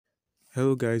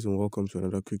Hello guys, and welcome to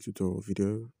another quick tutorial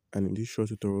video. And in this short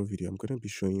tutorial video, I'm going to be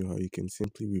showing you how you can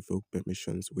simply revoke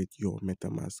permissions with your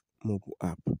Metamask mobile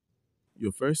app.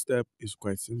 Your first step is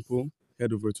quite simple.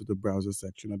 Head over to the browser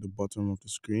section at the bottom of the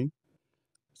screen.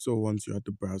 So once you're at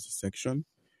the browser section,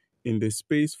 in the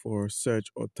space for search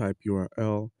or type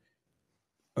URL,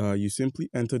 you simply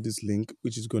enter this link,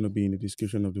 which is going to be in the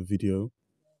description of the video,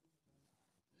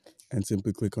 and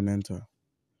simply click on enter.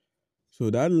 So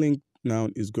that link now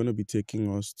is going to be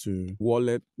taking us to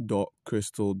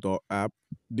wallet.crystal.app.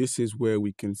 This is where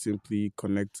we can simply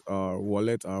connect our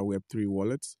wallet, our Web3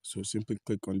 wallets. So simply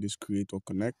click on this create or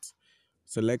connect,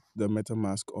 select the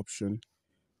MetaMask option,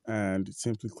 and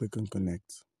simply click on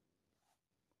connect.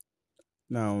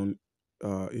 Now,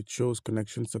 it shows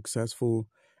connection successful,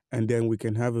 and then we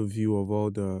can have a view of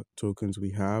all the tokens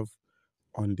we have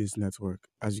on this network.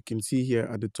 As you can see here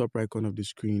at the top right corner of the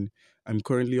screen, I'm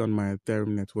currently on my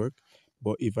Ethereum network,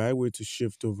 but if I were to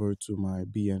shift over to my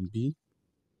BNB,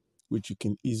 which you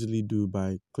can easily do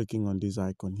by clicking on this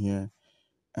icon here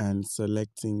and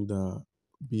selecting the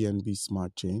BNB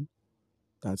Smart Chain,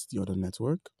 that's the other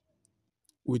network,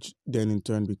 which then in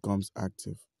turn becomes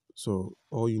active. So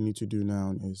all you need to do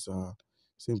now is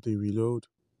simply reload,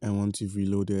 and once you've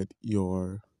reloaded,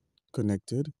 you're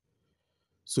connected.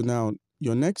 So now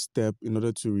your next step in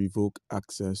order to revoke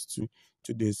access to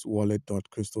this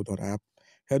wallet.crystal.app,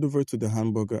 head over to the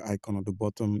hamburger icon at the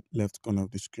bottom left corner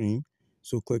of the screen.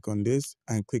 So click on this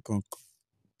and click on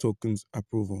tokens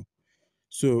approval.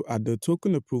 So at the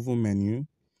token approval menu,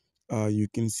 you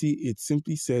can see it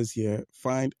simply says here,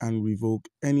 find and revoke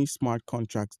any smart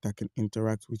contracts that can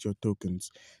interact with your tokens.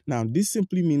 Now, this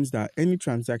simply means that any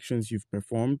transactions you've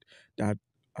performed that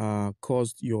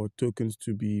caused your tokens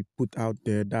to be put out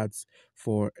there, that's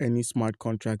for any smart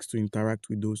contracts to interact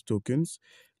with those tokens,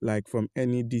 like from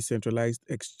any decentralized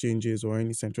exchanges or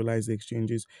any centralized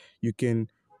exchanges, you can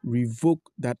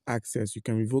revoke that access. You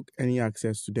can revoke any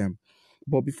access to them.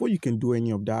 But before you can do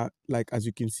any of that, like as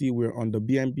you can see, we're on the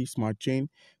BNB Smart Chain,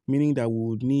 meaning that we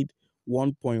would need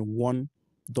 $1.1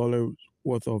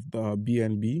 worth of the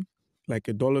BNB, like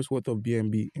 $1 worth of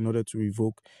BNB, in order to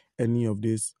revoke any of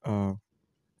these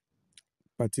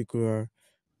particular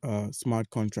smart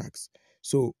contracts.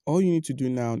 So all you need to do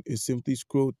now is simply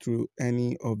scroll through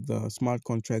any of the smart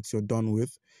contracts you're done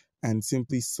with and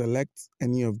simply select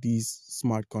any of these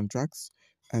smart contracts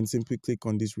and simply click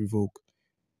on this revoke.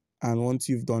 And once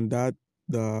you've done that,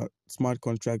 the smart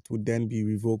contract would then be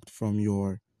revoked from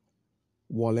your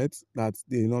wallet, that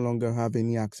they no longer have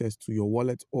any access to your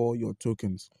wallet or your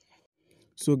tokens.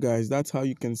 So guys, that's how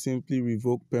you can simply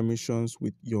revoke permissions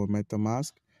with your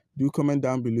MetaMask. Do comment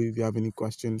down below if you have any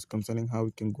questions concerning how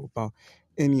we can go about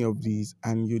any of these,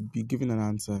 and you'd be given an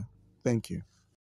answer. Thank you.